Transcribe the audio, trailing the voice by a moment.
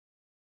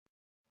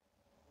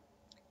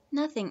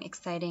Nothing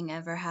exciting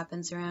ever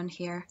happens around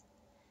here.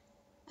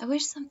 I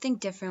wish something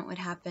different would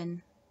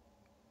happen,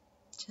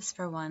 just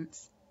for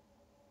once.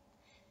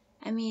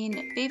 I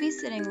mean,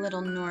 babysitting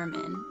little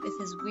Norman with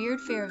his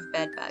weird fear of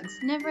bedbugs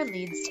never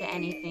leads to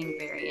anything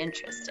very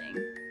interesting.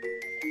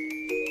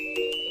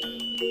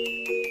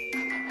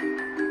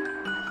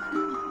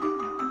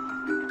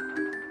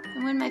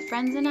 And when my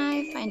friends and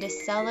I find a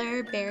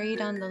cellar buried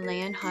on the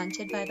land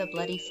haunted by the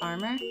bloody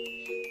farmer,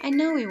 I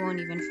know we won't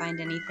even find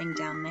anything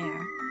down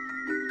there.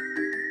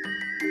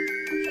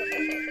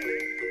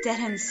 Dead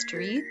End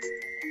Street?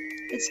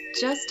 It's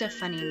just a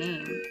funny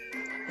name,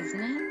 isn't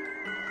it?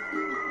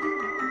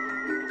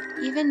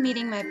 Even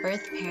meeting my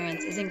birth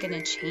parents isn't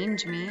gonna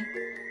change me.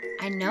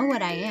 I know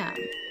what I am,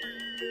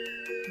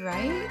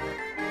 right?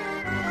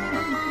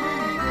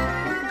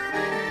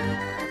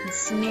 And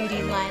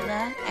snooty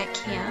Lila at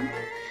camp.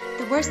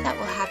 The worst that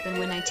will happen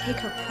when I take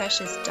her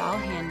precious doll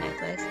hand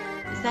necklace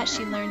is that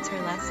she learns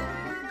her lesson,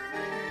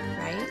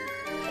 right?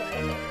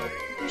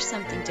 I wish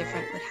something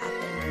different would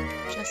happen,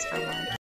 just for once.